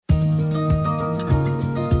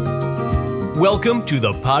Welcome to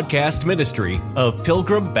the podcast ministry of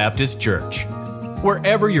Pilgrim Baptist Church.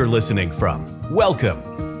 Wherever you're listening from,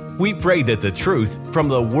 welcome. We pray that the truth from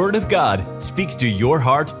the Word of God speaks to your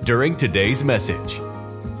heart during today's message.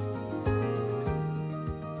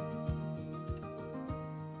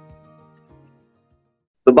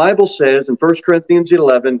 The Bible says in 1 Corinthians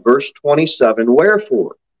 11, verse 27,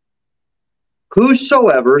 "Wherefore,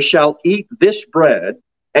 whosoever shall eat this bread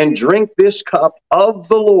and drink this cup of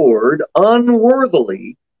the Lord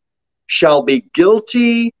unworthily shall be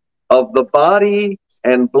guilty of the body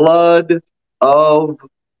and blood of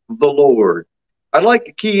the Lord." I'd like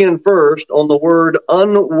to key in first on the word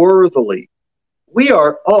unworthily. We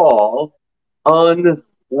are all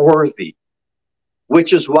unworthy,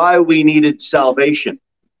 which is why we needed salvation.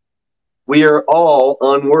 We are all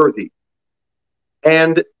unworthy.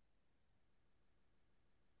 And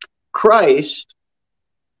Christ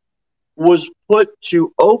was put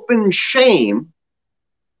to open shame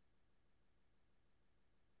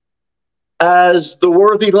as the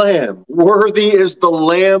worthy lamb. Worthy is the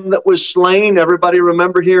lamb that was slain. Everybody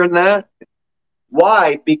remember hearing that?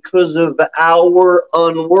 Why? Because of our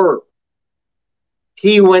unworth.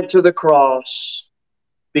 He went to the cross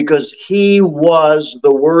because he was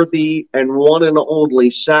the worthy and one and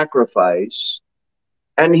only sacrifice.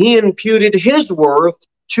 And he imputed his worth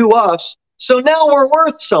to us. So now we're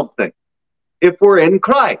worth something if we're in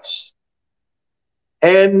Christ.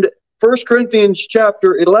 And 1 Corinthians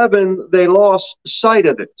chapter 11, they lost sight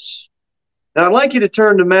of this. Now I'd like you to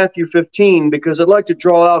turn to Matthew 15 because I'd like to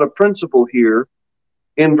draw out a principle here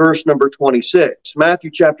in verse number 26.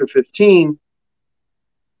 Matthew chapter 15,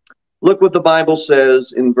 look what the Bible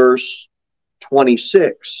says in verse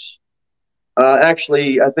 26.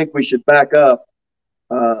 Actually, I think we should back up.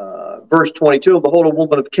 Verse 22, "And behold, a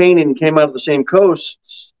woman of Canaan came out of the same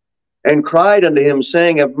coasts, and cried unto him,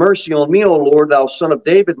 saying, Have mercy on me, O Lord, thou son of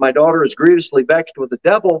David. My daughter is grievously vexed with the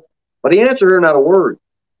devil. But he answered her not a word.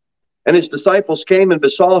 And his disciples came and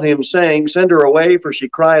besought him, saying, Send her away, for she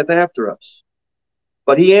crieth after us.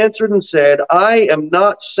 But he answered and said, I am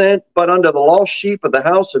not sent but unto the lost sheep of the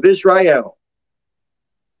house of Israel.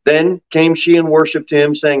 Then came she and worshipped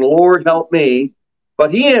him, saying, Lord, help me. But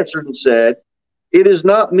he answered and said, It is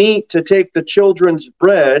not meet to take the children's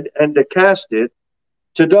bread and to cast it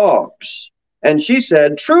to dogs. And she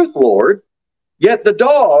said, Truth, Lord, yet the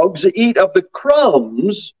dogs eat of the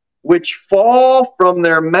crumbs which fall from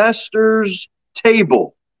their master's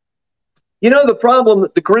table." You know, the problem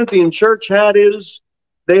that the Corinthian church had is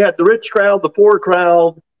they had the rich crowd, the poor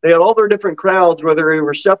crowd. They had all their different crowds where they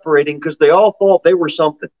were separating because they all thought they were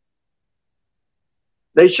something.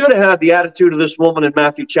 They should have had the attitude of this woman in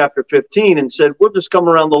Matthew chapter 15 and said, We'll just come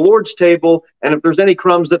around the Lord's table, and if there's any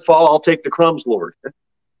crumbs that fall, I'll take the crumbs, Lord.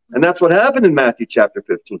 And that's what happened in Matthew chapter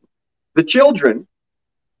 15. The children,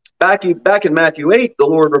 back in Matthew 8, the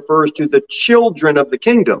Lord refers to the children of the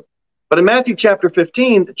kingdom. But in Matthew chapter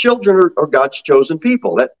 15, the children are God's chosen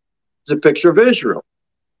people. That is a picture of Israel.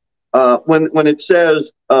 When it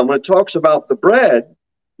says, when it talks about the bread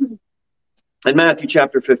in Matthew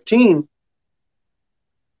chapter 15,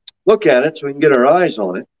 look at it so we can get our eyes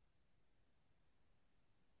on it.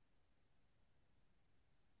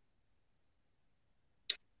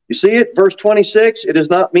 You see it? Verse 26, "It is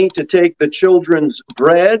not meet to take the children's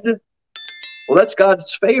bread." Well, that's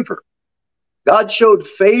God's favor. God showed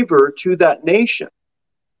favor to that nation.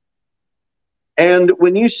 And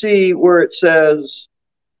when you see where it says,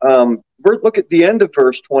 look at the end of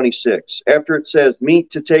verse 26, after it says, "Meet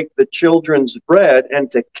to take the children's bread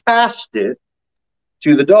and to cast it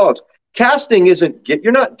to the dogs." Casting isn't,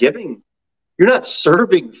 you're not giving, you're not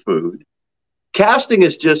serving food. Casting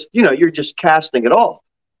is just, you're just casting it off.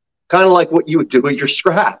 Kind of like what you would do with your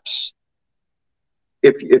scraps.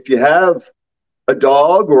 If you have a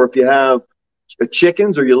dog, or if you have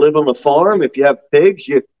chickens, or you live on a farm, if you have pigs,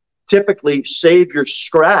 you typically save your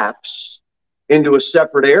scraps into a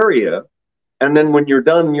separate area. And then when you're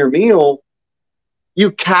done your meal, you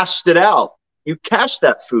cast it out. You cast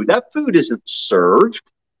that food. That food isn't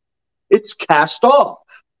served. It's cast off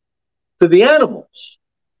to the animals.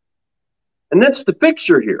 And that's the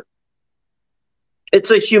picture here. It's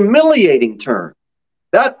a humiliating term.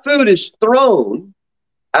 That food is thrown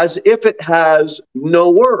as if it has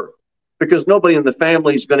no worth, because nobody in the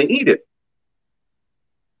family is going to eat it.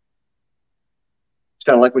 It's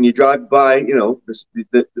kind of like when you drive by,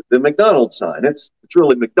 the McDonald's sign. It's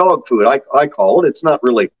really McDog food, I call it. It's not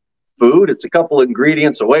really food. It's a couple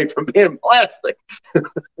ingredients away from being plastic.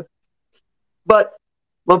 But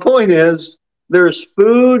my point is, there's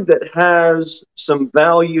food that has some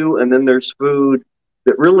value, and then there's food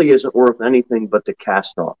that really isn't worth anything but to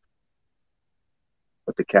cast off.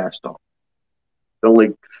 but to cast off. It's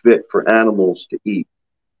only fit for animals to eat.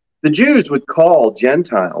 The Jews would call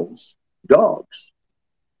Gentiles dogs.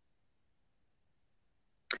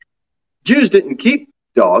 Jews didn't keep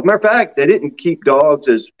dogs. Matter of fact, they didn't keep dogs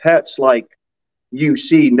as pets like you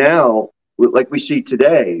see now, like we see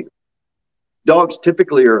today. Dogs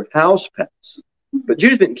typically are house pets. But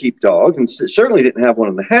Jews didn't keep dogs and certainly didn't have one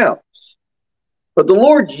in the house. But the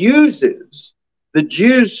Lord uses the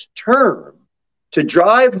Jews' term to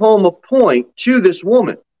drive home a point to this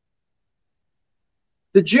woman.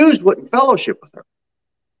 The Jews wouldn't fellowship with her.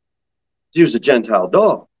 She was a Gentile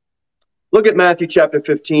dog. Look at Matthew chapter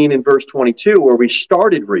 15 and verse 22, where we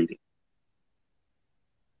started reading.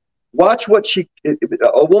 Watch what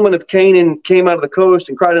a woman of Canaan came out of the coast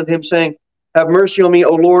and cried unto him, saying, have mercy on me,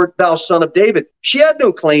 O Lord, thou son of David. She had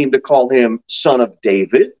no claim to call him son of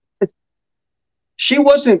David. She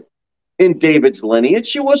wasn't in David's lineage.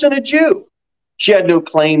 She wasn't a Jew. She had no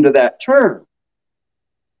claim to that term.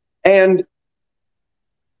 And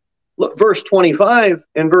look, verse 25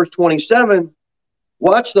 and verse 27,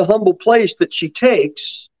 watch the humble place that she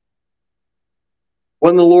takes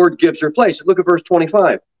when the Lord gives her place. Look at verse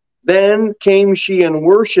 25. Then came she and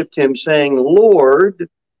worshipped him, saying, Lord,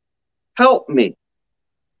 help me.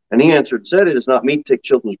 And he answered and said, it is not meet to take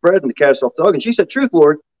children's bread and to cast off the dog. And she said, truth,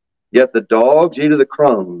 Lord, yet the dogs eat of the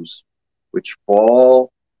crumbs which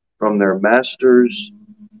fall from their master's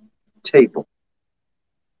table.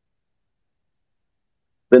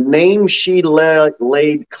 The name she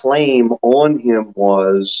laid claim on him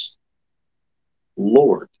was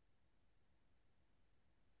Lord.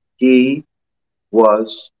 He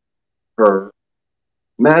was her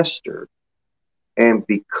master. And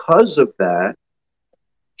because of that,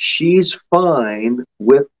 she's fine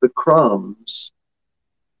with the crumbs,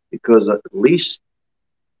 because at least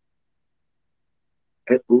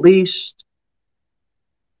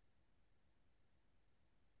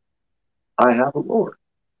I have a Lord.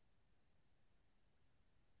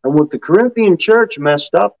 And what the Corinthian church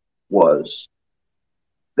messed up was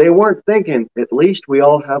they weren't thinking, at least we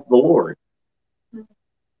all have the Lord.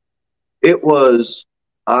 It was,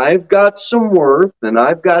 I've got some worth, and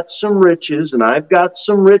I've got some riches, and I've got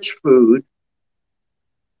some rich food,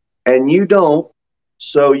 and you don't,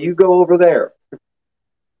 so you go over there.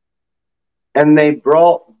 And they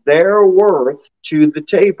brought their worth to the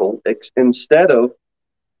table instead of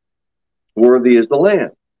worthy is the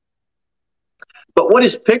Lamb. But what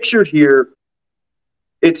is pictured here,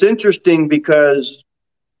 it's interesting because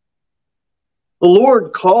the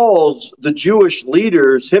Lord calls the Jewish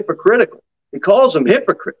leaders hypocritical. He calls them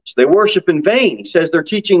hypocrites. They worship in vain. He says they're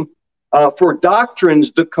teaching for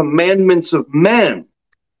doctrines the commandments of men.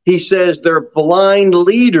 He says they're blind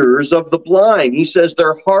leaders of the blind. He says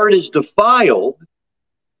their heart is defiled.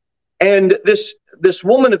 And this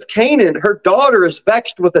woman of Canaan, her daughter is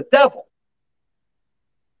vexed with a devil.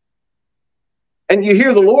 And you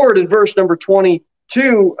hear the Lord in verse number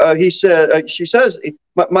 22, she says,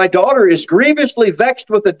 my daughter is grievously vexed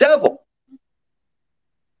with a devil.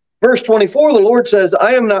 Verse 24, the Lord says,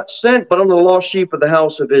 I am not sent, but unto the lost sheep of the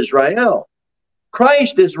house of Israel.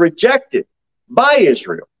 Christ is rejected by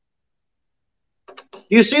Israel.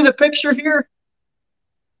 You see the picture here?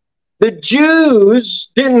 The Jews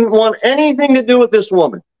didn't want anything to do with this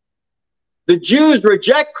woman. The Jews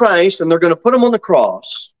reject Christ, and they're going to put him on the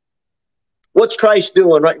cross. What's Christ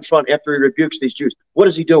doing right in front after he rebukes these Jews? What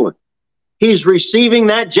is he doing? He's receiving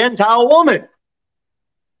that Gentile woman.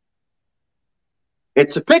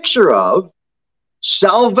 It's a picture of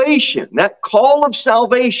salvation. That call of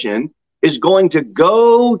salvation is going to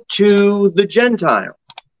go to the Gentile.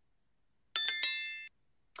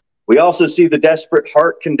 We also see the desperate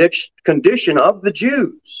heart condition of the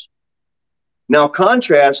Jews. Now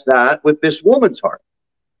contrast that with this woman's heart.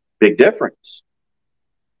 Big difference.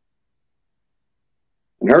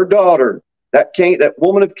 And her daughter, that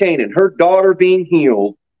woman of Canaan, her daughter being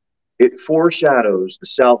healed, it foreshadows the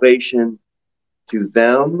salvation to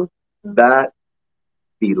them that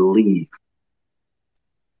believe.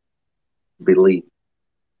 Believe.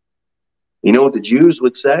 You know what the Jews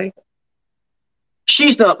would say?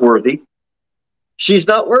 She's not worthy. She's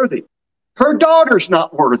not worthy. Her daughter's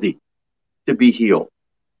not worthy to be healed.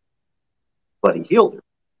 But he healed her.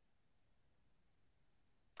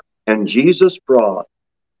 And Jesus brought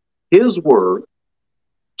his word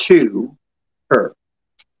to her.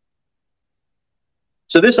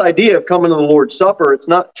 So this idea of coming to the Lord's Supper, it's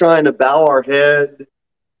not trying to bow our head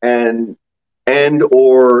and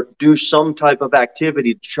or do some type of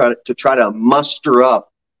activity to try to muster up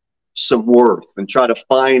some worth and try to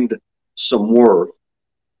find some worth.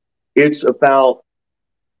 It's about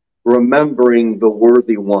remembering the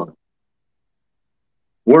worthy one.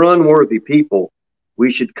 We're unworthy people.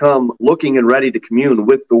 We should come looking and ready to commune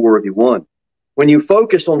with the worthy one. When you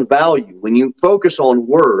focus on value, when you focus on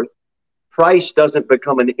worth, price doesn't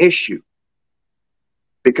become an issue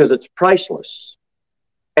because it's priceless.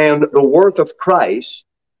 And the worth of Christ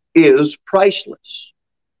is priceless.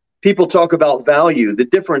 People talk about value. The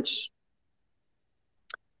difference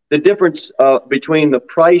between the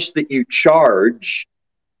price that you charge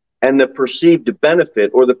and the perceived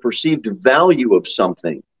benefit or the perceived value of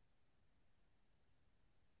something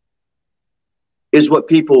is what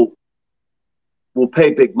people will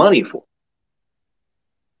pay big money for.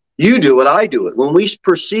 You do it, I do it. When we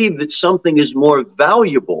perceive that something is more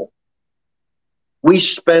valuable, we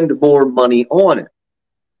spend more money on it.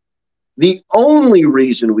 The only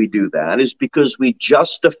reason we do that is because we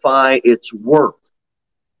justify its worth.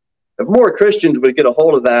 If more Christians would get a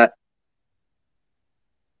hold of that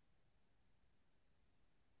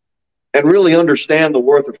and really understand the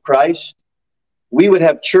worth of Christ, we would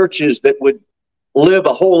have churches that would live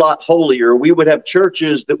a whole lot holier. We would have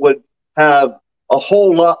churches that would have a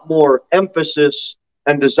whole lot more emphasis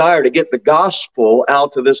and desire to get the gospel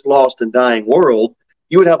out to this lost and dying world.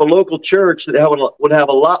 You would have a local church that would have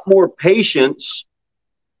a lot more patience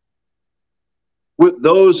with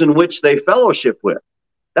those in which they fellowship with.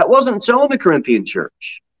 That wasn't so in the Corinthian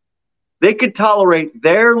church. They could tolerate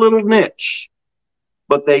their little niche,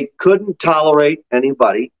 but they couldn't tolerate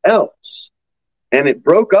anybody else. And it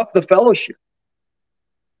broke up the fellowship.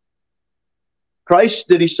 Christ,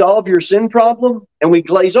 did he solve your sin problem? And we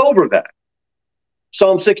glaze over that.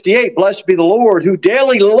 Psalm 68, blessed be the Lord who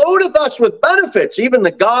daily loadeth us with benefits, even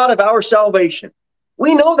the God of our salvation.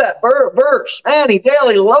 We know that verse. Man, he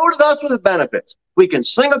daily loadeth us with benefits. We can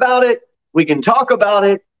sing about it. We can talk about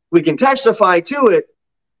it. We can testify to it.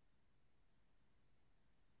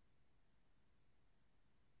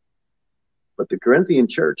 But the Corinthian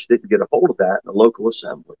church didn't get a hold of that in the local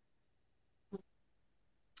assembly.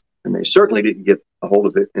 And they certainly didn't get a hold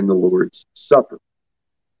of it in the Lord's Supper.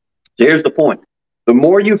 So here's the point. The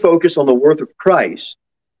more you focus on the worth of Christ,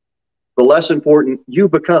 the less important you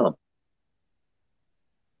become.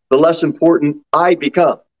 The less important I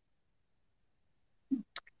become.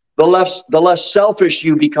 The less selfish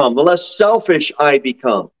you become. The less selfish I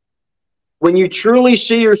become. When you truly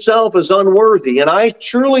see yourself as unworthy, and I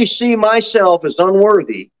truly see myself as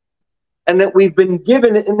unworthy, and that we've been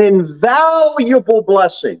given an invaluable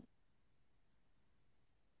blessing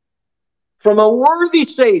from a worthy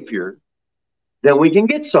Savior, then we can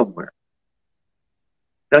get somewhere.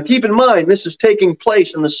 Now keep in mind, this is taking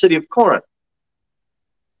place in the city of Corinth.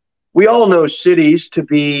 We all know cities to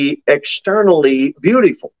be externally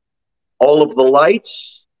beautiful. All of the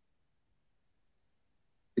lights,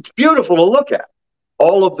 it's beautiful to look at.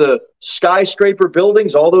 All of the skyscraper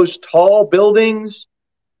buildings, all those tall buildings,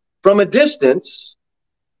 from a distance,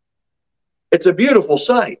 it's a beautiful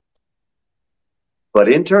sight. But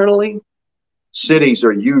internally, cities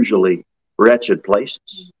are usually wretched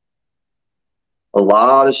places. A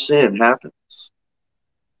lot of sin happens.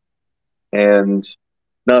 And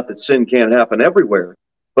not that sin can't happen everywhere,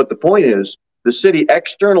 but the point is, the city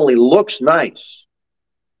externally looks nice,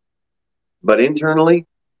 but internally,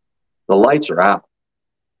 the lights are out.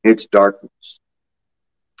 It's darkness.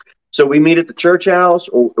 So we meet at the church house,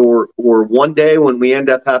 or one day when we end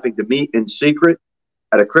up having to meet in secret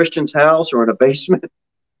at a Christian's house or in a basement,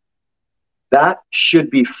 that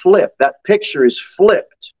should be flipped. That picture is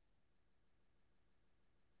flipped.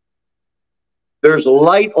 There's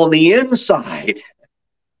light on the inside,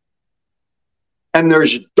 and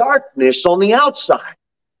there's darkness on the outside.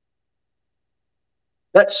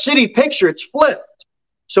 That city picture, it's flipped.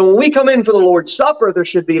 So when we come in for the Lord's Supper, there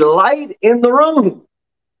should be light in the room.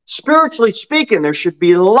 Spiritually speaking, there should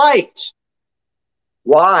be light.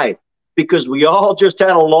 Why? Because we all just had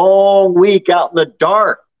a long week out in the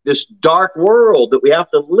dark, this dark world that we have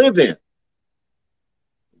to live in.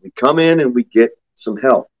 We come in and we get some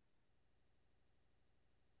help.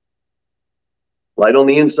 Light on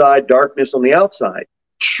the inside, darkness on the outside.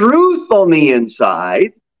 Truth on the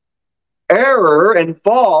inside, error and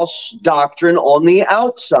false doctrine on the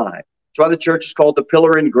outside. That's why the church is called the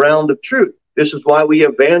pillar and ground of truth. This is why we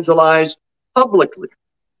evangelize publicly.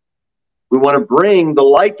 We want to bring the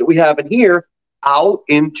light that we have in here out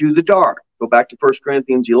into the dark. Go back to 1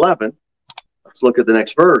 Corinthians 11. Let's look at the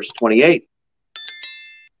next verse, 28.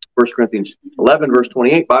 1 Corinthians 11, verse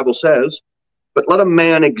 28, Bible says, but let a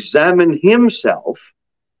man examine himself,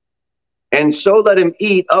 and so let him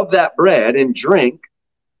eat of that bread and drink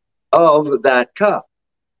of that cup.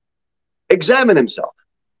 Examine himself.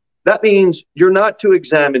 That means you're not to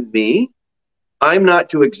examine me. I'm not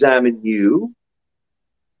to examine you.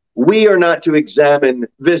 We are not to examine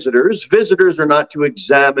visitors. Visitors are not to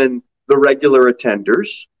examine the regular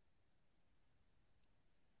attenders.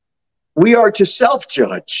 We are to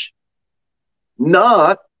self-judge,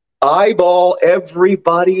 not eyeball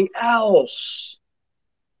everybody else.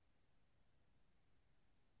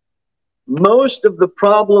 Most of the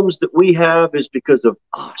problems that we have is because of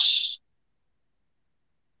us.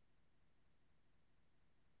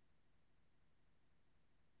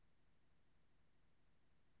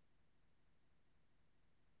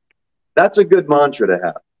 That's a good mantra to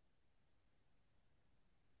have.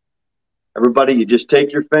 Everybody, you just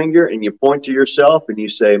take your finger and you point to yourself and you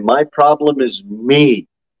say, my problem is me.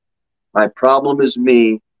 My problem is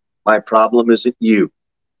me. My problem isn't you.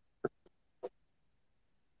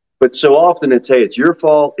 But so often it's, hey, it's your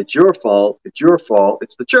fault, it's your fault, it's your fault,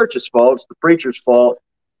 it's the church's fault, it's the preacher's fault,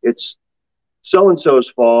 it's so-and-so's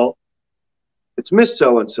fault, it's Miss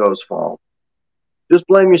So-and-so's fault. Just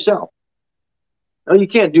blame yourself. Now, you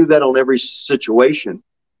can't do that on every situation.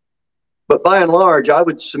 But by and large, I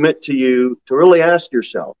would submit to you to really ask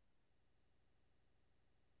yourself,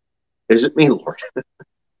 is it me, Lord?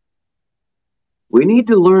 We need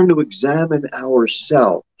to learn to examine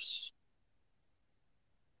ourselves.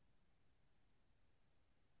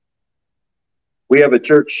 We have a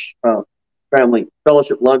church family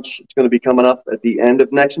fellowship lunch. It's going to be coming up at the end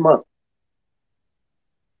of next month.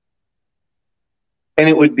 And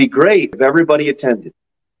it would be great if everybody attended.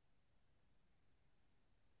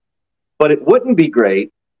 But it wouldn't be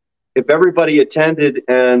great if everybody attended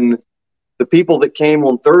and the people that came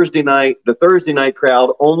on Thursday night, the Thursday night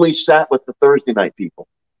crowd, only sat with the Thursday night people.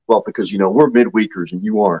 Well, because, we're midweekers and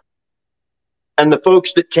you aren't. And the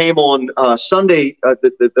folks that came on Sunday,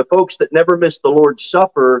 the folks that never missed the Lord's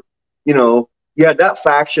Supper, you had that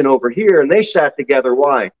faction over here, and they sat together.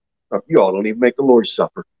 Why? Oh, you all don't even make the Lord's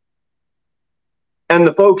Supper. And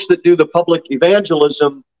the folks that do the public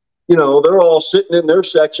evangelism, they're all sitting in their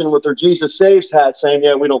section with their Jesus Saves hat saying,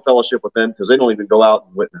 yeah, we don't fellowship with them because they don't even go out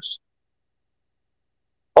and witness.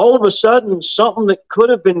 All of a sudden, something that could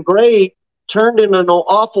have been great turned into an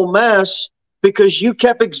awful mess because you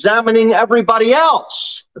kept examining everybody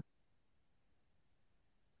else.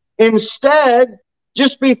 Instead,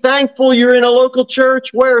 just be thankful you're in a local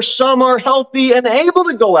church where some are healthy and able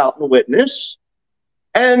to go out and witness.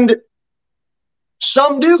 And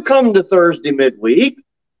some do come to Thursday midweek.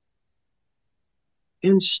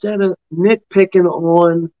 Instead of nitpicking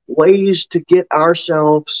on ways to get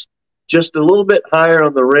ourselves just a little bit higher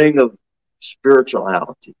on the ring of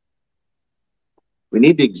spirituality. We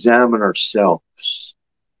need to examine ourselves,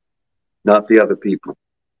 not the other people.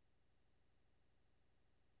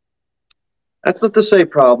 That's not to say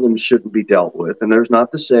problems shouldn't be dealt with, and there's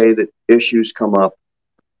not to say that issues come up.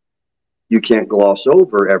 You can't gloss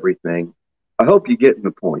over everything. I hope you get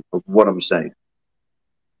the point of what I'm saying.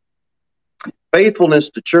 Faithfulness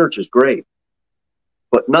to church is great,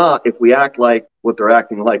 but not if we act like what they're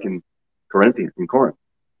acting like in Corinth.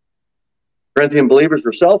 Corinthian believers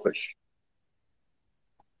were selfish.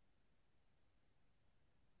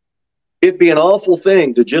 It'd be an awful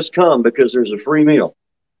thing to just come because there's a free meal.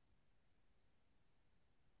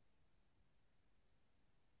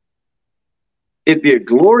 It'd be a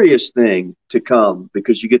glorious thing to come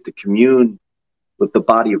because you get to commune with the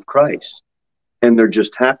body of Christ, and there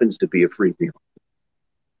just happens to be a free meal.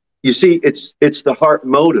 You see, it's the heart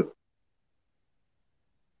motive.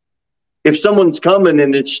 If someone's coming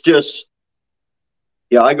and it's just,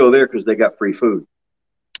 yeah, I go there because they got free food.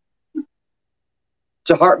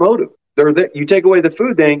 It's a heart motive. They're there. You take away the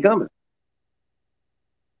food, they ain't coming.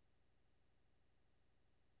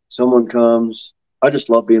 Someone comes, I just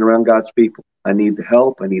love being around God's people. I need the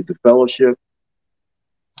help. I need the fellowship.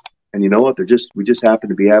 And you know what? We just happen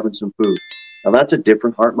to be having some food. Now that's a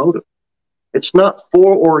different heart motive. It's not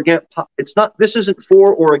for or against. This isn't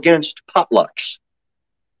for or against potlucks.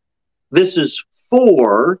 This is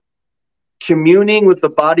for communing with the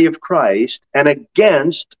body of Christ and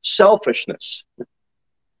against selfishness.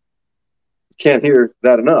 Can't hear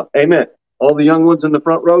that enough. Amen. All the young ones in the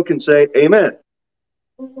front row can say amen.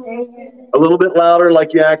 Amen. A little bit louder,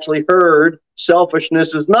 like you actually heard.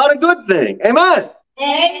 Selfishness is not a good thing. Amen.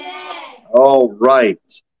 Amen. All right.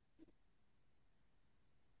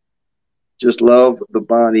 Just love the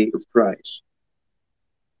body of Christ.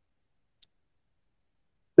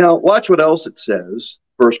 Now, watch what else it says.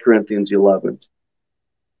 1 Corinthians 11.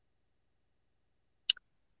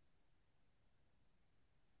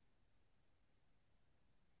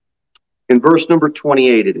 In verse number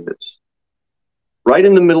 28 it is. Right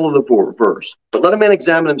in the middle of the verse. But let a man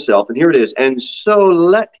examine himself, and here it is. And so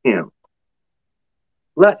let him.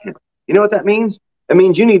 Let him. You know what that means? It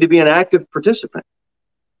means you need to be an active participant.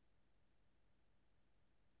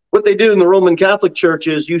 What they do in the Roman Catholic Church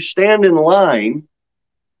is you stand in line,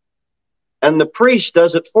 and the priest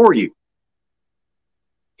does it for you.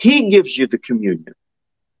 He gives you the communion.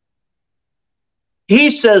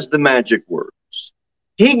 He says the magic words.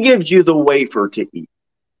 He gives you the wafer to eat.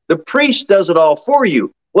 The priest does it all for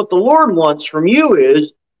you. What the Lord wants from you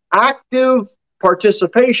is active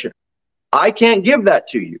participation. I can't give that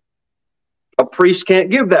to you. A priest can't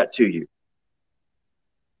give that to you.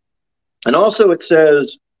 And also it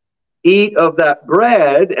says, eat of that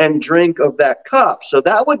bread and drink of that cup. So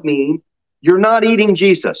that would mean you're not eating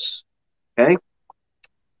Jesus. Okay?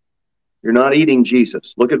 You're not eating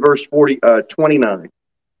Jesus. Look at verse 29.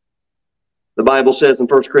 The Bible says in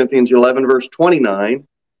 1 Corinthians 11, verse 29,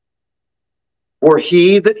 for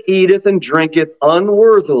he that eateth and drinketh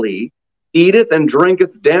unworthily, eateth and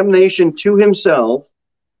drinketh damnation to himself,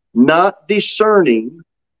 not discerning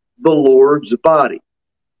the Lord's body.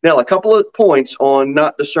 Now, a couple of points on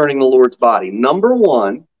not discerning the Lord's body. Number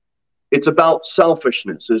one, it's about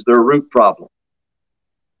selfishness is their root problem.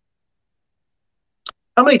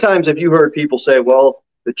 How many times have you heard people say, well,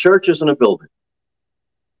 the church isn't a building.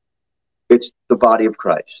 It's the body of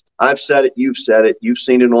Christ. I've said it, you've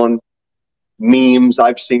seen it on memes,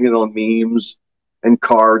 I've seen it on memes and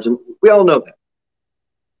cards, and we all know that.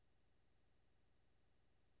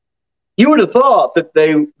 You would have thought that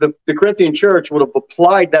the Corinthian church would have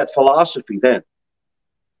applied that philosophy then.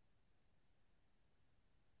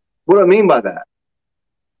 What do I mean by that?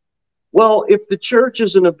 Well, if the church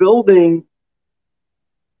is in a building,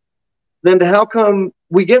 then how come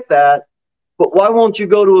we get that? But why won't you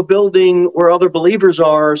go to a building where other believers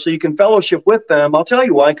are so you can fellowship with them? I'll tell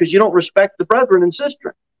you why, because you don't respect the brethren and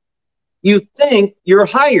sisters. You think you're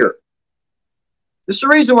higher. This is the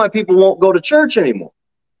reason why people won't go to church anymore.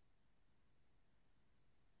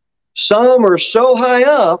 Some are so high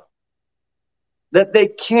up that they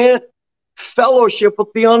can't fellowship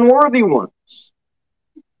with the unworthy ones,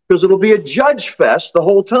 because it'll be a judge fest the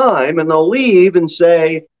whole time, and they'll leave and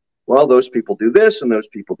say, well, those people do this and those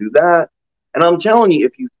people do that. And I'm telling you,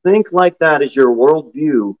 if you think like that as your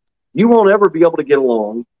worldview, you won't ever be able to get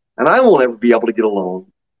along, and I won't ever be able to get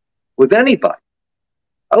along with anybody.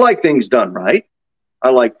 I like things done right. I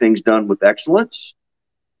like things done with excellence.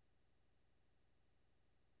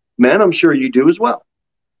 Men, I'm sure you do as well.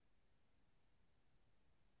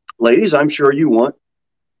 Ladies, I'm sure you want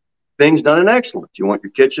things done in excellence. You want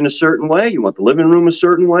your kitchen a certain way. You want the living room a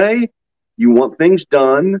certain way. You want things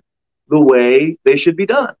done the way they should be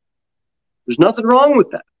done. There's nothing wrong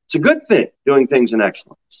with that. It's a good thing, doing things in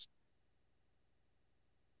excellence.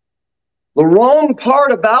 The wrong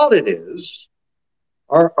part about it is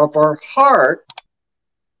our heart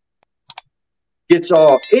gets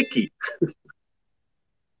all icky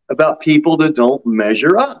about people that don't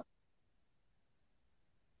measure up.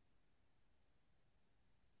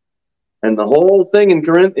 And the whole thing in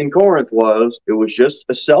Corinth was just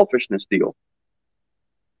a selfishness deal.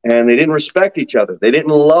 And they didn't respect each other. They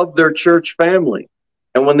didn't love their church family.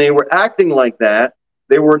 And when they were acting like that,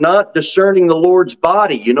 they were not discerning the Lord's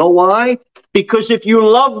body. You know why? Because if you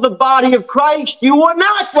love the body of Christ, you wouldn't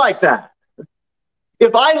act like that.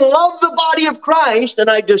 If I love the body of Christ and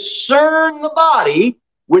I discern the body,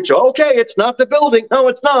 which, okay, it's not the building. No,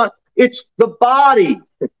 it's not. It's the body.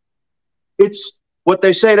 It's what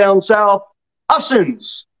they say down south,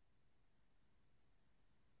 ussens.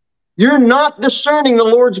 You're not discerning the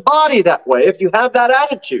Lord's body that way if you have that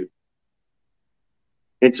attitude.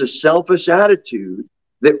 It's a selfish attitude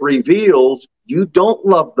that reveals you don't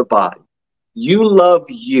love the body. You love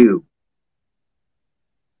you.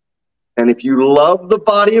 And if you love the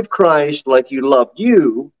body of Christ like you love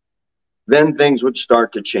you, then things would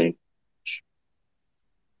start to change.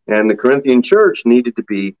 And the Corinthian church needed to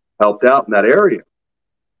be helped out in that area.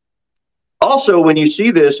 Also, when you see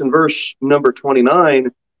this in verse number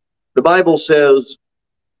 29, the Bible says,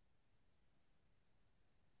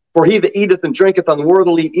 for he that eateth and drinketh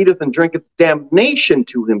unworthily eateth and drinketh damnation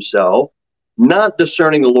to himself, not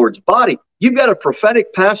discerning the Lord's body. You've got a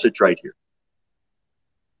prophetic passage right here.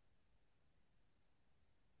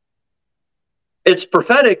 It's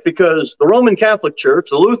prophetic because the Roman Catholic Church,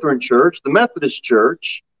 the Lutheran Church, the Methodist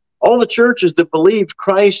Church, all the churches that believe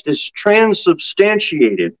Christ is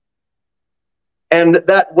transubstantiated, and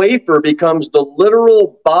that wafer becomes the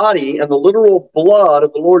literal body and the literal blood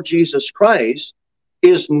of the Lord Jesus Christ,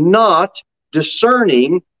 is not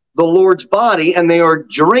discerning the Lord's body, and they are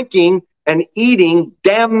drinking and eating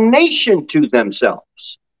damnation to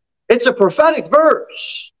themselves. It's a prophetic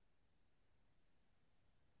verse.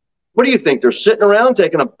 What do you think? They're sitting around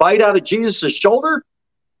taking a bite out of Jesus' shoulder?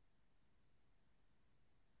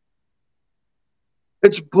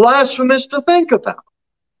 It's blasphemous to think about.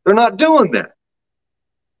 They're not doing that.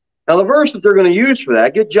 Now, the verse that they're going to use for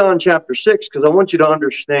that, get John chapter 6, because I want you to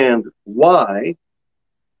understand why.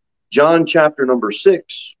 John chapter number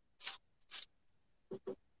 6.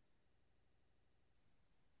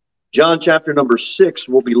 John chapter number 6,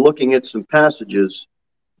 we'll be looking at some passages.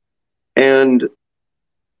 And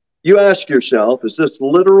you ask yourself, is this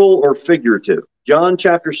literal or figurative? John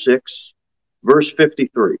chapter 6, verse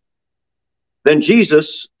 53. Then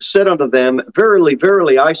Jesus said unto them, Verily,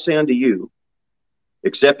 verily, I say unto you,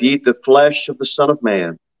 except ye eat the flesh of the Son of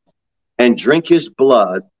Man, and drink his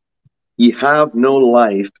blood, ye have no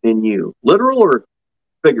life in you. Literal or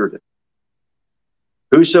figurative?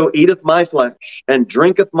 Whoso eateth my flesh and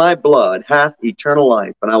drinketh my blood hath eternal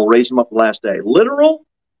life, and I will raise him up the last day. Literal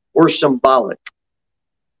or symbolic?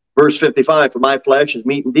 Verse 55, For my flesh is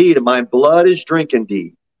meat indeed, and my blood is drink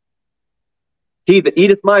indeed. He that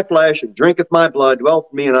eateth my flesh and drinketh my blood dwelleth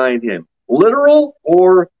in me, and I in him. Literal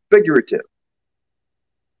or figurative?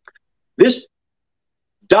 This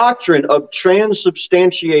doctrine of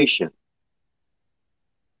transubstantiation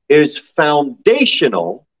is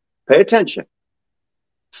foundational, pay attention,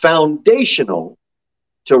 foundational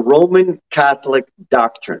to Roman Catholic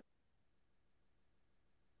doctrine.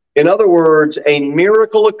 In other words, a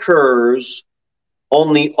miracle occurs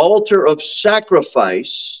on the altar of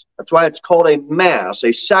sacrifice. That's why it's called a mass,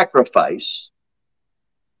 a sacrifice.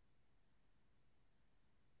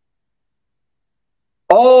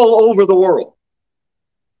 All over the world,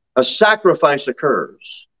 a sacrifice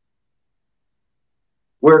occurs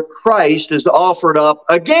where Christ is offered up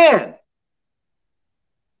again.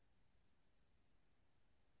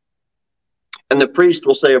 And the priest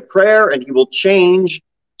will say a prayer, and he will change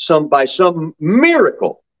by some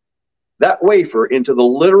miracle that wafer into the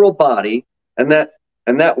literal body, and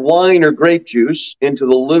that wine or grape juice into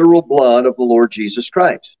the literal blood of the Lord Jesus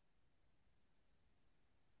Christ.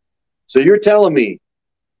 So you're telling me,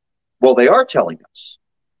 well, they are telling us,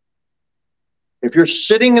 if you're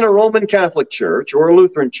sitting in a Roman Catholic church or a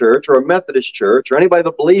Lutheran church or a Methodist church or anybody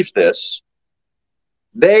that believes this,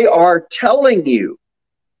 they are telling you,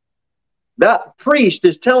 that priest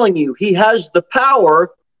is telling you he has the power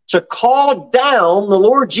to call down the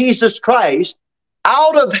Lord Jesus Christ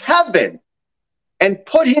out of heaven and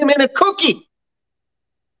put him in a cookie.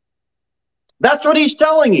 That's what he's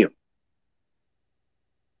telling you.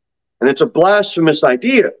 And it's a blasphemous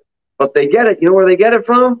idea, but they get it. You know where they get it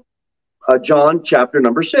from? John chapter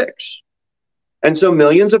number 6. And so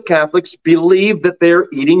millions of Catholics believe that they're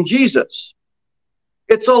eating Jesus.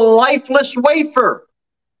 It's a lifeless wafer,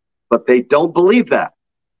 but they don't believe that.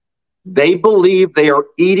 They believe they are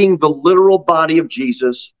eating the literal body of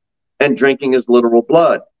Jesus and drinking his literal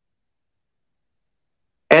blood.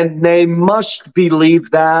 And they must believe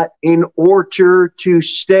that in order to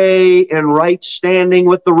stay in right standing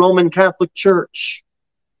with the Roman Catholic Church.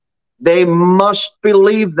 They must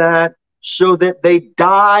believe that so that they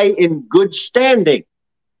die in good standing.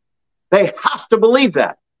 They have to believe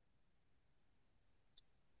that.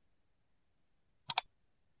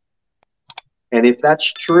 And if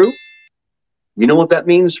that's true, you know what that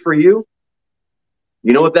means for you?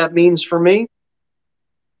 You know what that means for me?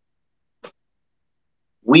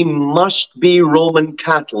 We must be Roman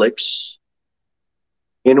Catholics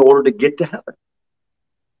in order to get to heaven.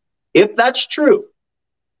 If that's true,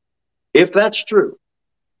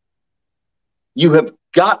 you have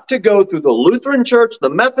got to go through the Lutheran Church, the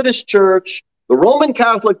Methodist Church, the Roman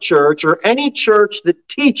Catholic Church, or any church that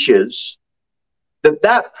teaches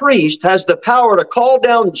that priest has the power to call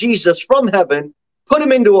down Jesus from heaven, put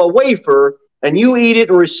him into a wafer, and you eat it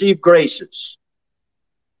and receive graces.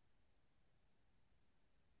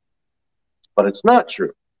 But it's not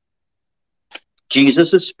true.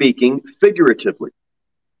 Jesus is speaking figuratively.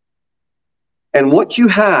 And what you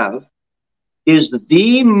have is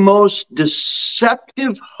the most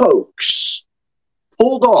deceptive hoax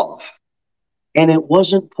pulled off. And it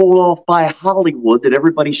wasn't pulled off by Hollywood that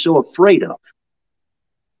everybody's so afraid of.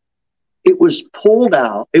 It was pulled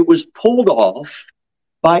off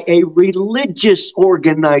by a religious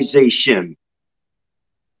organization.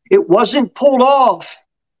 It wasn't pulled off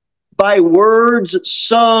by words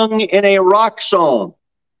sung in a rock song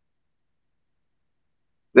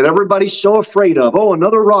that everybody's so afraid of. Oh,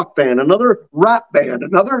 another rock band, another rap band,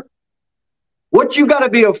 another. What you got to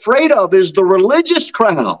be afraid of is the religious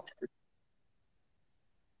crowd.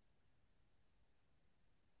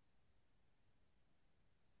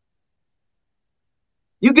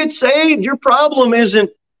 You get saved, your problem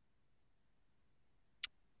isn't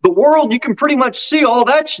the world. You can pretty much see all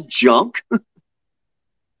that's junk.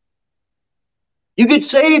 You get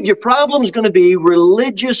saved, your problem is going to be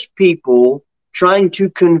religious people trying to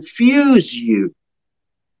confuse you.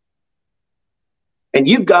 And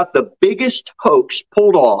you've got the biggest hoax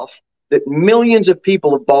pulled off that millions of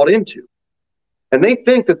people have bought into. And they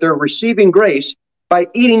think that they're receiving grace by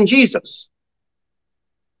eating Jesus.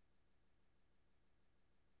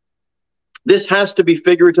 This has to be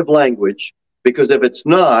figurative language, because if it's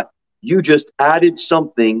not, you just added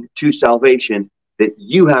something to salvation that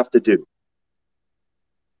you have to do.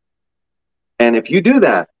 And if you do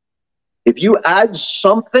that, if you add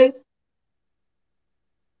something,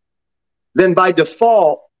 then by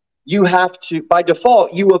default, you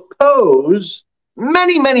oppose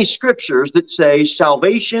many, many scriptures that say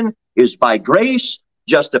salvation is by grace,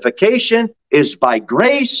 justification is by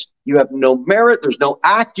grace. You have no merit. There's no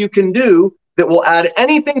act you can do that will add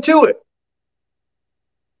anything to it.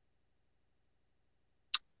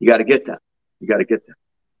 You got to get that. You got to get that.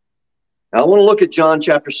 Now, I want to look at John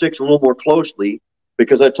chapter 6 a little more closely,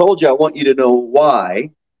 because I told you I want you to know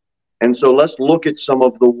why. And so let's look at some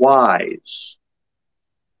of the whys.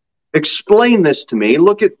 Explain this to me.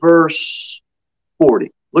 Look at verse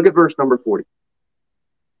 40. Look at verse number 40.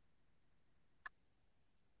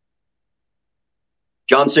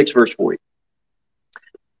 John 6, verse 40.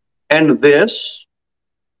 And this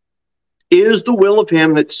is the will of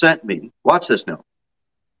him that sent me. Watch this now.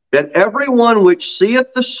 That everyone which seeth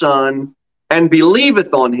the Son and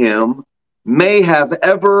believeth on him may have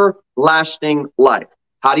everlasting life.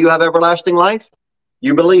 How do you have everlasting life?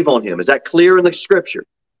 You believe on him. Is that clear in the scripture?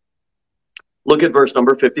 Look at verse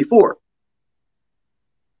number 54.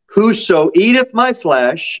 Whoso eateth my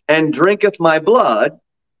flesh and drinketh my blood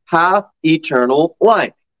hath eternal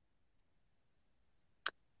life.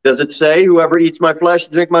 Does it say whoever eats my flesh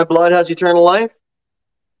and drink my blood has eternal life?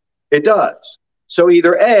 It does. So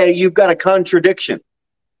either A, you've got a contradiction,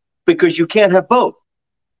 because you can't have both.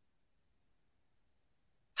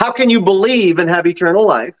 How can you believe and have eternal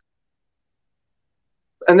life?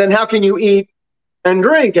 And then how can you eat and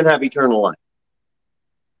drink and have eternal life?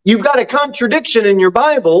 You've got a contradiction in your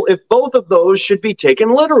Bible if both of those should be taken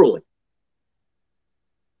literally.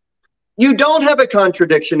 You don't have a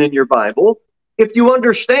contradiction in your Bible if you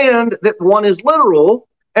understand that one is literal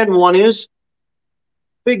and one is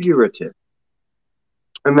figurative.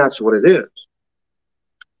 And that's what it is.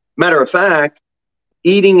 Matter of fact,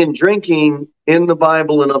 eating and drinking in the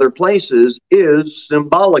Bible and other places is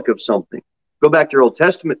symbolic of something. Go back to your Old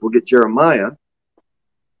Testament. We'll get Jeremiah.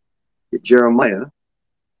 Get Jeremiah.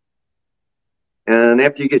 And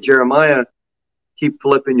after you get Jeremiah, keep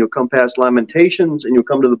flipping. You'll come past Lamentations and you'll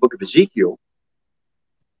come to the book of Ezekiel.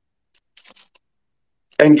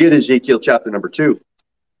 And get Ezekiel chapter number 2.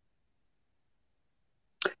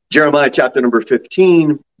 Jeremiah chapter number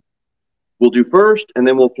 15 we'll do first, and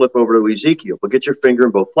then we'll flip over to Ezekiel. But get your finger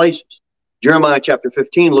in both places. Jeremiah chapter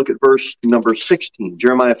 15, look at verse number 16.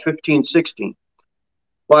 Jeremiah 15, 16.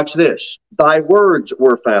 Watch this. Thy words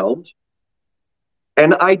were found,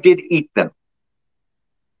 and I did eat them.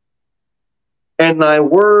 And thy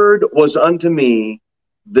word was unto me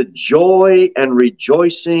the joy and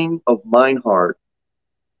rejoicing of mine heart.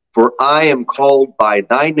 For I am called by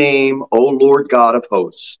thy name, O Lord God of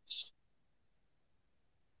hosts.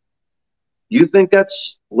 You think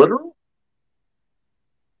that's literal?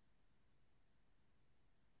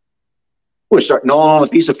 We're starting gnawing on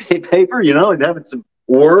a piece of paper, you know, and having some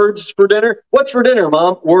words for dinner. What's for dinner,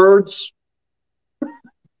 Mom? Words.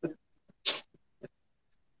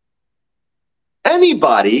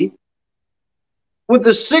 Anybody with a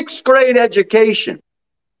 6th grade education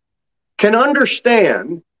can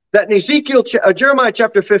understand that in Jeremiah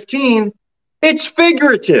chapter 15, it's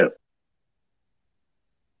figurative.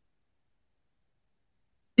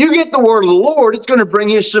 You get the word of the Lord, it's going to bring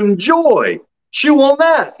you some joy. Chew on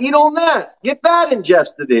that. Eat on that. Get that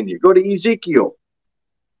ingested in you. Go to Ezekiel.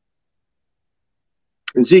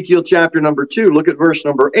 Ezekiel chapter number 2. Look at verse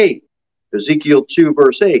number 8. Ezekiel 2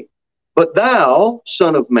 verse 8. But thou,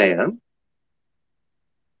 son of man,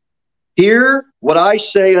 hear what I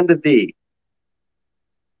say unto thee.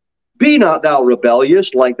 Be not thou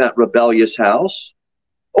rebellious like that rebellious house.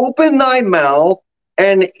 Open thy mouth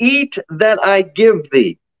and eat that I give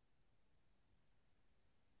thee.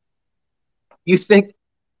 You think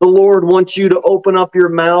the Lord wants you to open up your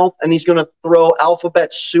mouth and he's going to throw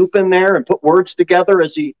alphabet soup in there and put words together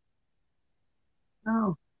as he...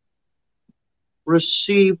 No.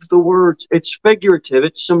 Receive the words. It's figurative.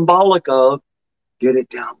 It's symbolic of get it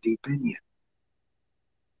down deep in you.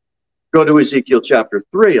 Go to Ezekiel chapter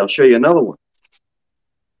 3. I'll show you another one.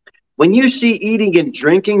 When you see eating and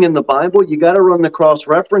drinking in the Bible, you got to run the cross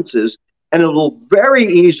references, and it'll very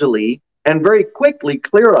easily and very quickly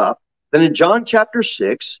clear up that in John chapter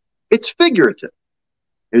 6, it's figurative.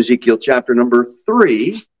 Ezekiel chapter number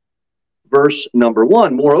 3, verse number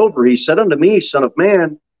 1. Moreover, he said unto me, Son of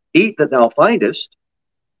man, eat that thou findest.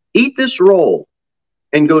 Eat this roll,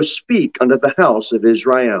 and go speak unto the house of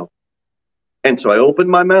Israel. And so I opened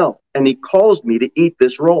my mouth, and he caused me to eat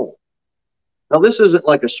this roll. Now, this isn't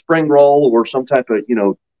like a spring roll or some type of,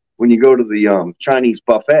 when you go to the Chinese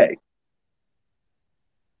buffet.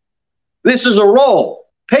 This is a roll,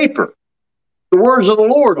 paper, the words of the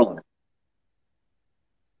Lord on it.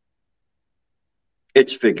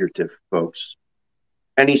 It's figurative, folks.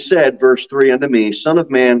 And he said, verse 3, unto me, Son of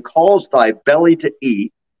man, cause thy belly to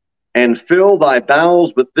eat, and fill thy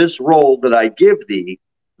bowels with this roll that I give thee.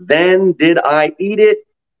 Then did I eat it,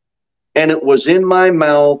 and it was in my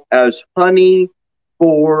mouth as honey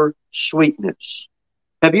for sweetness.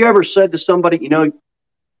 Have you ever said to somebody,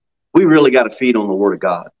 we really got to feed on the Word of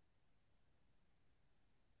God?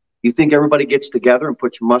 You think everybody gets together and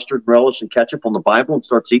puts mustard, relish, and ketchup on the Bible and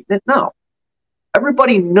starts eating it? No.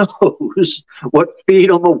 Everybody knows what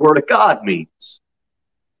feed on the Word of God means.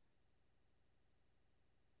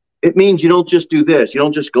 It means you don't just do this. You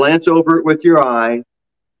don't just glance over it with your eye.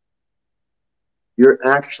 You're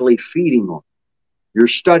actually feeding on it. You're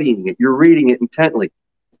studying it. You're reading it intently.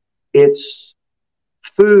 It's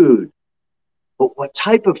food. But what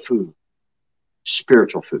type of food?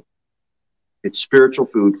 Spiritual food. It's spiritual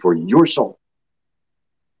food for your soul.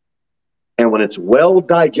 And when it's well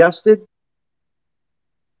digested,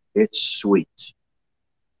 it's sweet.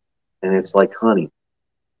 And it's like honey.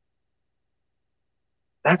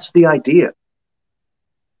 That's the idea.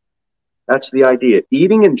 That's the idea.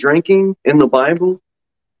 Eating and drinking in the Bible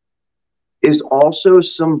is also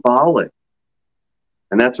symbolic.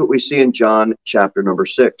 And that's what we see in John chapter number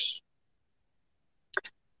 6.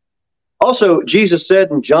 Also, Jesus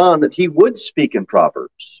said in John that he would speak in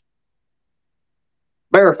Proverbs.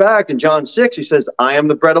 Matter of fact, in John 6, he says, I am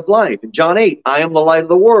the bread of life. In John 8, I am the light of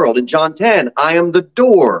the world. In John 10, I am the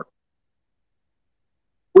door.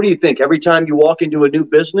 What do you think? Every time you walk into a new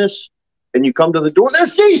business and you come to the door,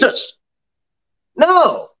 there's Jesus.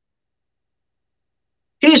 No.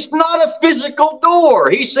 He's not a physical door.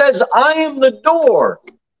 He says, I am the door.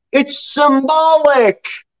 It's symbolic.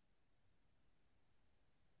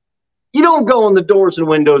 You don't go in the doors and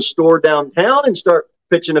windows store downtown and start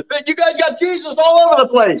pitching a fit. You guys got Jesus all over the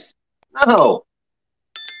place. No.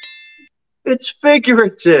 It's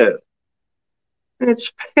figurative.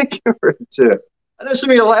 It's figurative. I know some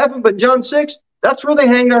of you are laughing, but John 6, that's where they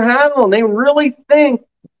hang their hat on. They really think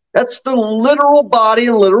that's the literal body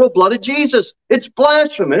and literal blood of Jesus. It's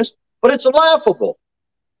blasphemous, but it's laughable.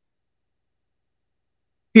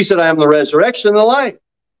 He said, I am the resurrection and the life.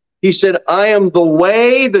 He said, I am the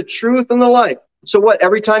way, the truth, and the life. So what?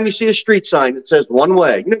 Every time you see a street sign that says one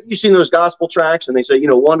way, you've seen those gospel tracts, and they say,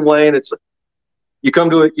 one way, and it's you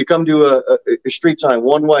come to a street sign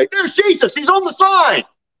one way. There's Jesus. He's on the sign.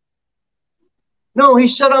 No, he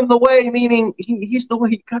said, I'm the way, meaning he's the way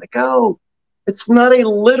you got to go. It's not a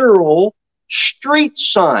literal street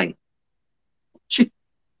sign.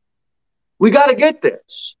 We got to get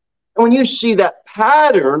this. And when you see that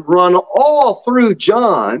pattern run all through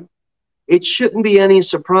John, it shouldn't be any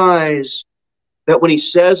surprise that when he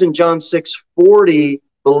says in John 6:40,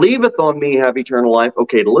 believeth on me, have eternal life.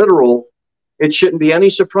 Okay, literal. It shouldn't be any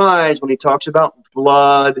surprise when he talks about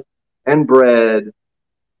blood and bread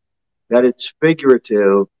that it's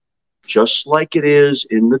figurative, just like it is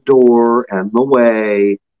in the door and the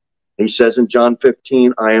way. He says in John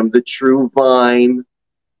 15, I am the true vine.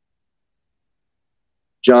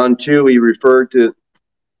 John 2, he referred to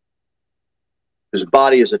his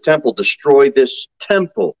body as a temple. Destroy this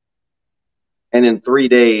temple, and in 3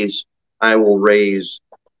 days I will raise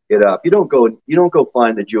it up. You don't go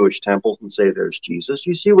find the Jewish temples and say there's Jesus.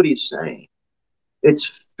 You see what he's saying?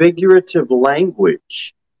 It's figurative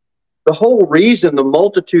language. The whole reason the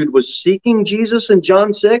multitude was seeking Jesus in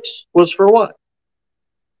John 6 was for what?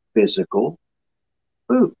 Physical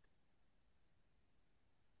food.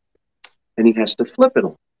 And he has to flip it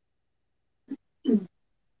on.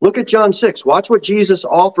 Look at John 6. Watch what Jesus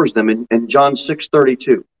offers them in John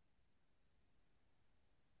 6:32.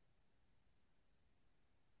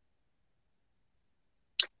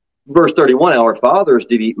 Verse 31, our fathers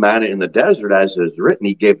did eat manna in the desert, as is written,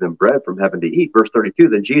 he gave them bread from heaven to eat. Verse 32,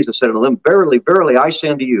 then Jesus said unto them, verily, verily, I say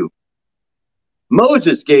unto you,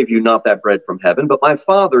 Moses gave you not that bread from heaven, but my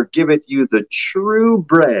Father giveth you the true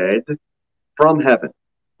bread from heaven.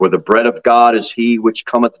 For the bread of God is he which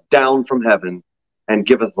cometh down from heaven, and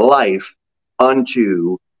giveth life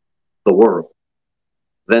unto the world.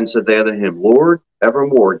 Then said they unto him, Lord,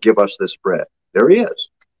 evermore give us this bread. There he is.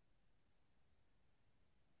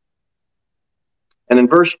 And in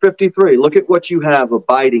verse 53, look at what you have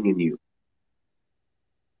abiding in you.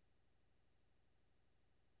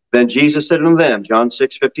 Then Jesus said unto them, John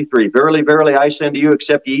 6:53, Verily, verily, I say unto you,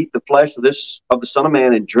 except ye eat the flesh of the Son of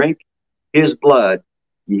Man and drink his blood,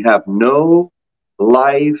 ye have no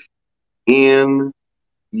life in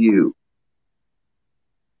you.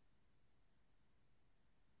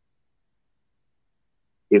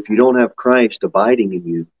 If you don't have Christ abiding in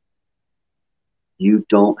you, you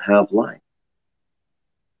don't have life.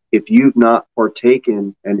 If you've not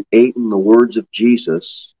partaken and eaten the words of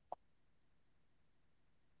Jesus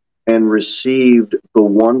and received the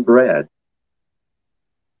one bread,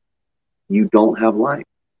 you don't have life.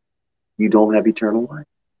 You don't have eternal life.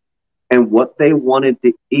 And what they wanted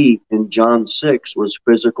to eat in John 6 was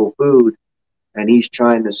physical food. And he's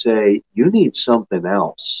trying to say, you need something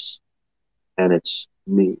else. And it's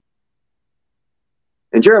me.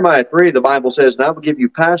 In Jeremiah 3, the Bible says, And I will give you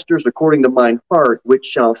pastors according to mine heart, which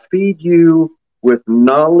shall feed you with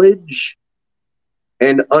knowledge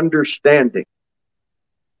and understanding.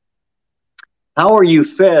 How are you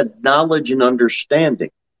fed knowledge and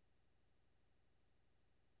understanding?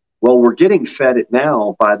 Well, we're getting fed it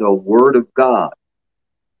now by the Word of God.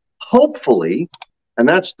 Hopefully, and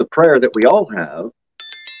that's the prayer that we all have,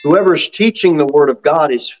 whoever's teaching the Word of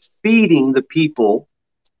God is feeding the people,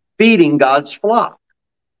 feeding God's flock,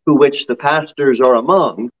 who which the pastors are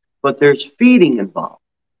among, but there's feeding involved.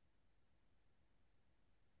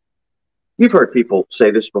 You've heard people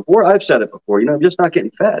say this before. I've said it before. I'm just not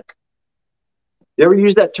getting fed. You ever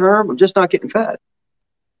use that term? I'm just not getting fed.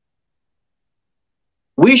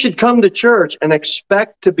 We should come to church and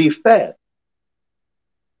expect to be fed.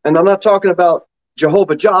 And I'm not talking about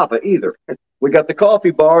Jehovah Java either. We got the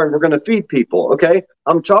coffee bar and we're going to feed people, okay?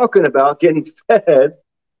 I'm talking about getting fed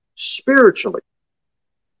spiritually.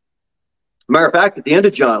 Matter of fact, at the end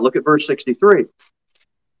of John, look at verse 63.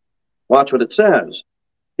 Watch what it says.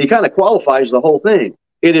 He kind of qualifies the whole thing.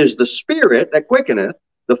 It is the Spirit that quickeneth,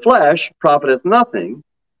 the flesh profiteth nothing.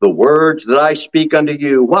 The words that I speak unto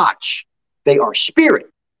you, watch, they are spirit,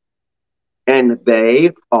 and they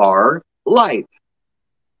are life.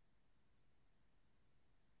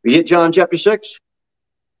 You get John chapter 6?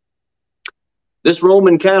 This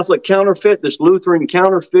Roman Catholic counterfeit, this Lutheran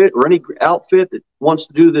counterfeit, or any outfit that wants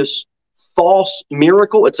to do this false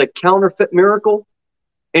miracle, it's a counterfeit miracle.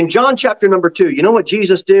 In John chapter number 2, you know what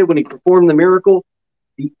Jesus did when he performed the miracle?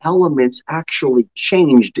 The elements actually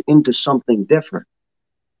changed into something different.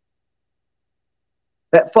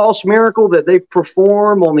 That false miracle that they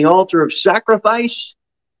perform on the altar of sacrifice,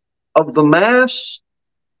 of the Mass,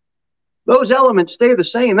 those elements stay the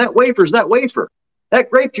same. That wafer is that wafer.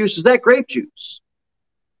 That grape juice is that grape juice.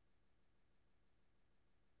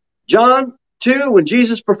 John 2, when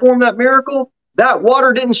Jesus performed that miracle, that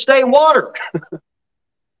water didn't stay water.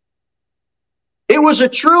 It was a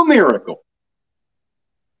true miracle.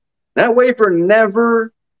 That wafer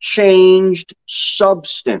never changed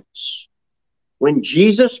substance. When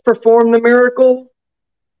Jesus performed the miracle,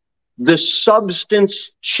 the substance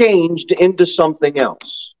changed into something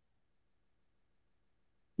else.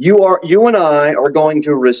 You and I are going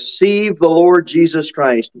to receive the Lord Jesus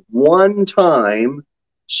Christ one time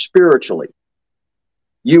spiritually.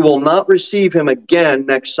 You will not receive him again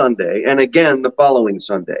next Sunday and again the following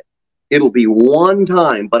Sunday. It'll be one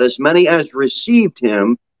time, but as many as received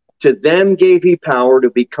him, to them gave he power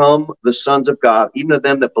to become the sons of God, even to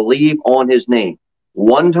them that believe on his name.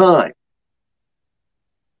 One time.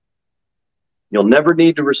 You'll never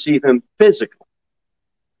need to receive him physically.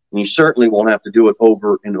 And you certainly won't have to do it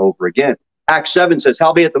over and over again. Acts 7 says,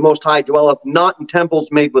 Howbeit the Most High dwelleth not in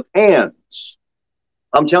temples made with hands.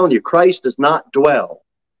 I'm telling you, Christ does not dwell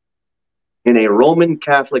in a Roman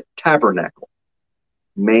Catholic tabernacle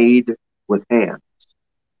made with hands.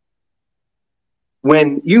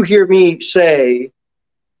 When you hear me say,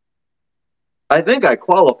 I think I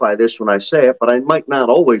qualify this when I say it, but I might not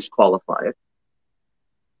always qualify it.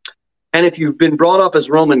 And if you've been brought up as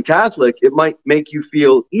Roman Catholic, it might make you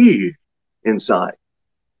feel inside.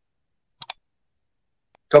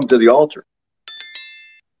 Come to the altar.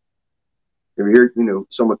 If you hear,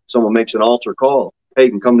 someone makes an altar call. Hey,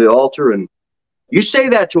 you can come to the altar, and you say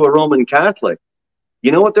that to a Roman Catholic.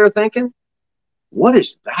 You know what they're thinking? What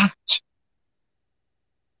is that?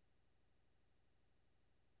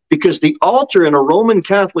 Because the altar in a Roman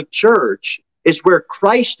Catholic church is where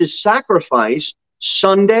Christ is sacrificed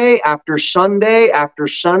Sunday after Sunday after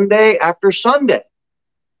Sunday after Sunday.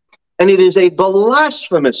 And it is a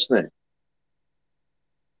blasphemous thing.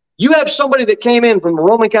 You have somebody that came in from the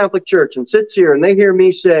Roman Catholic Church and sits here and they hear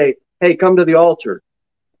me say, hey, come to the altar.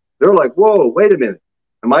 They're like, whoa, wait a minute.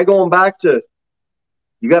 Am I going back to,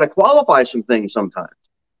 you got to qualify some things sometimes.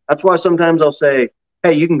 That's why sometimes I'll say,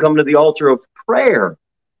 hey, you can come to the altar of prayer.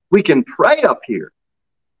 We can pray up here.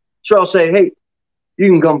 So I'll say, hey, you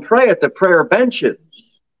can come pray at the prayer benches.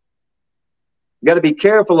 You got to be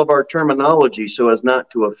careful of our terminology so as not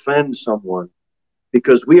to offend someone,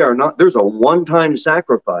 because we are not, there's a one-time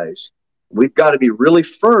sacrifice. We've got to be really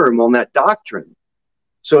firm on that doctrine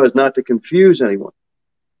so as not to confuse anyone.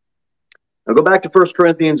 Now go back to 1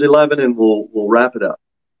 Corinthians 11 and we'll wrap it up.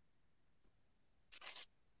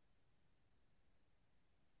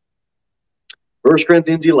 1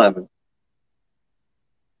 Corinthians 11.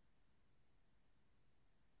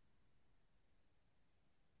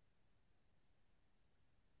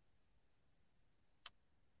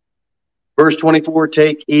 Verse 24,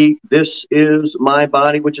 take, eat, this is my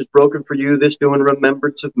body which is broken for you, this do in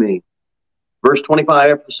remembrance of me. Verse 25,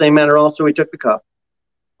 after the same manner also he took the cup.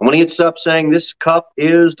 And when he had supped, saying, this cup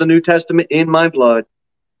is the New Testament in my blood.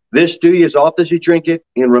 This do ye as often as you drink it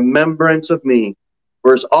in remembrance of me.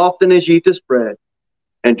 For as often as ye eat this bread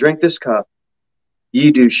and drink this cup, ye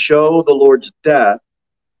do show the Lord's death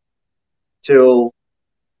till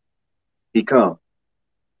he come.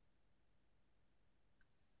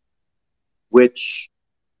 Which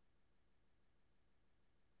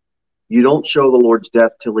you don't show the Lord's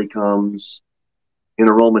death till he comes in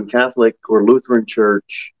a Roman Catholic or Lutheran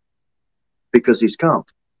church, because he's come.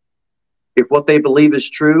 If what they believe is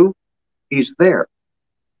true, he's there.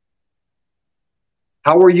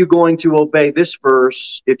 How are you going to obey this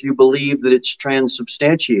verse if you believe that it's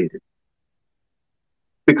transubstantiated?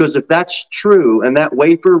 Because if that's true and that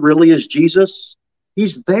wafer really is Jesus,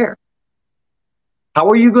 he's there. How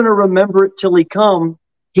are you going to remember it till he come?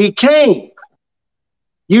 He came.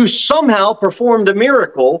 You somehow performed a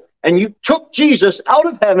miracle and you took Jesus out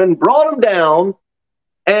of heaven, brought him down,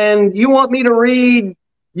 and you want me to read,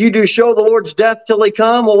 you do show the Lord's death till he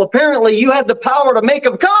come? Well, apparently you had the power to make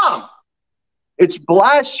him come. It's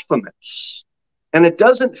blasphemous. And it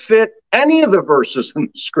doesn't fit any of the verses in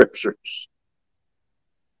the scriptures.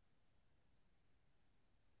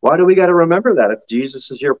 Why do we got to remember that if Jesus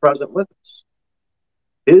is here present with us?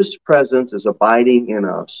 His presence is abiding in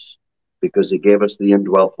us because he gave us the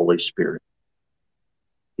indwelt Holy Spirit.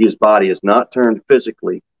 His body is not turned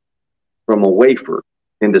physically from a wafer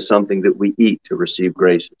into something that we eat to receive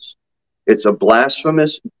graces. It's a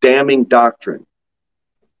blasphemous, damning doctrine.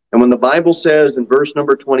 And when the Bible says in verse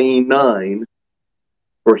number 29,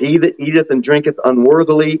 for he that eateth and drinketh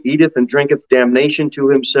unworthily eateth and drinketh damnation to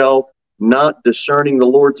himself, not discerning the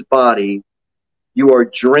Lord's body, you are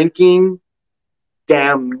drinking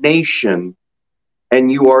damnation,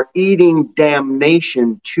 and you are eating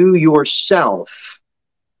damnation to yourself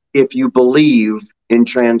if you believe in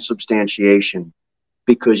transubstantiation,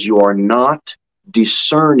 because you are not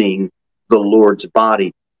discerning the Lord's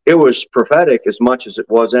body. It was prophetic as much as it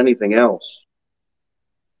was anything else.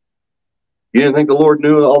 You didn't think the Lord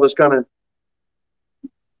knew all this kind of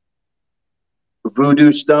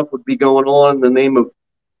voodoo stuff would be going on in the name of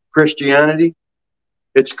Christianity?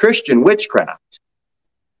 It's Christian witchcraft.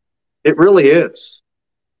 It really is.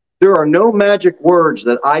 There are no magic words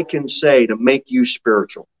that I can say to make you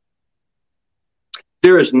spiritual.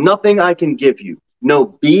 There is nothing I can give you. No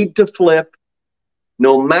bead to flip,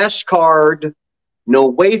 no mass card, no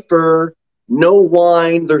wafer, no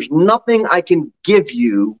wine. There's nothing I can give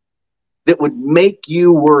you that would make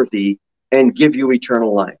you worthy and give you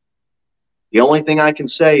eternal life. The only thing I can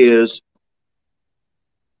say is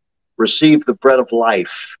receive the bread of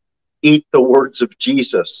life. Eat the words of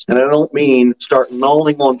Jesus. And I don't mean start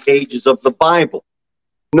gnawing on pages of the Bible.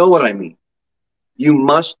 You know what I mean? You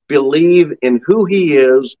must believe in who he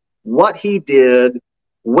is, what he did,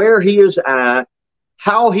 where he is at,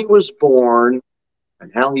 how he was born,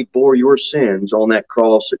 and how he bore your sins on that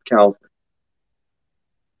cross at Calvary.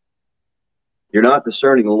 You're not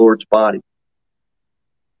discerning the Lord's body.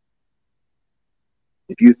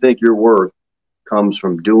 If you think your worth comes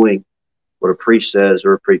from doing what a priest says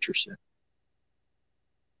or a preacher says.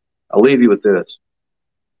 I'll leave you with this.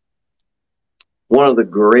 One of the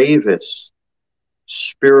gravest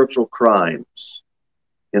spiritual crimes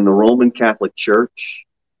in the Roman Catholic Church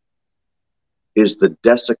is the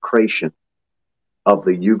desecration of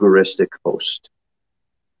the Eucharistic host,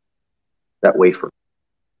 that wafer.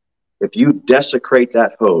 If you desecrate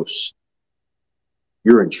that host,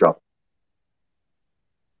 you're in trouble.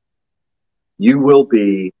 you will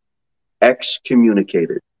be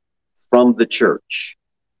excommunicated from the church,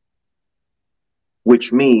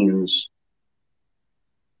 which means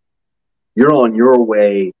you're on your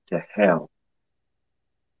way to hell.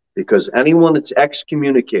 Because anyone that's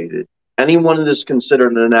excommunicated, anyone that is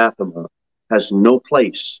considered an anathema, has no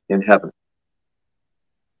place in heaven.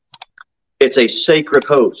 It's a sacred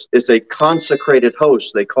host. It's a consecrated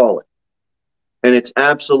host, they call it. And it's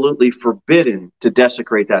absolutely forbidden to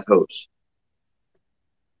desecrate that host.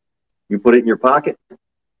 You put it in your pocket,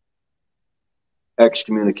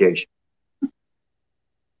 excommunication.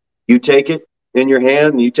 You take it in your hand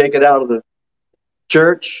and you take it out of the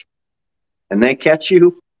church and they catch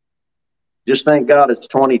you, just thank God it's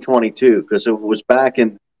 2022, because if it was back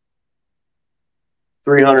in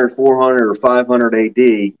 300, 400, or 500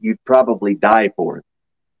 AD, you'd probably die for it.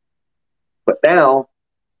 But now,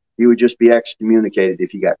 you would just be excommunicated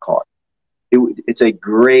if you got caught. It's a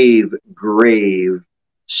grave, grave,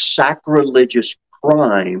 sacrilegious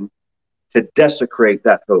crime to desecrate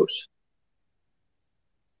that host.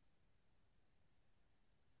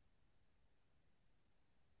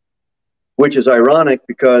 Which is ironic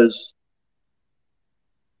because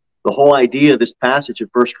the whole idea of this passage of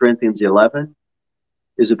 1 Corinthians 11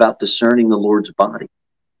 is about discerning the Lord's body.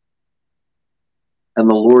 And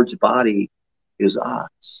the Lord's body is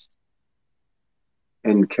us.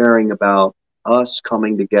 And caring about us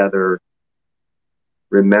coming together,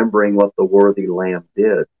 remembering what the worthy Lamb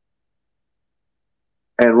did.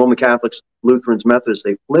 And Roman Catholics, Lutherans, Methodists,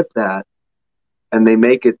 they flip that and they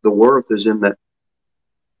make it the worth is in the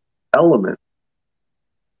element.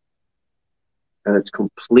 And it's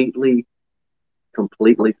completely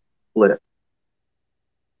flipped.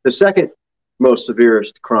 The second most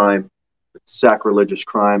severest crime, sacrilegious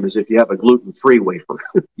crime, is if you have a gluten-free wafer.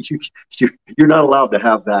 You're not allowed to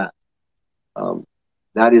have that.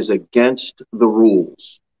 That is against the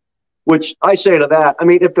rules. Which I say to that, I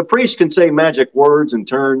mean, if the priest can say magic words and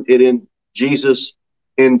turn it in Jesus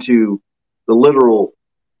into the literal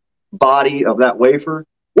body of that wafer,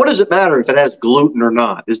 what does it matter if it has gluten or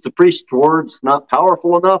not? Is the priest's words not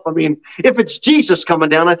powerful enough? I mean, if it's Jesus coming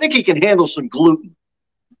down, I think he can handle some gluten.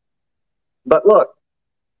 But look,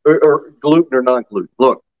 or gluten or non-gluten,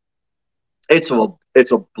 look, it's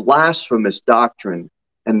a blasphemous doctrine,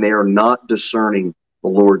 and they are not discerning the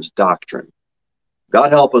Lord's doctrine.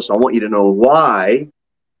 God help us, I want you to know why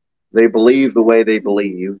they believe the way they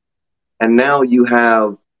believe, and now you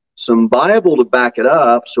have some Bible to back it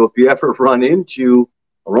up, so if you ever run into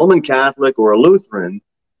a Roman Catholic or a Lutheran,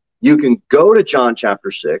 you can go to John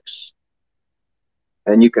chapter 6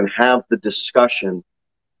 and you can have the discussion,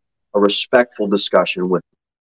 a respectful discussion with them.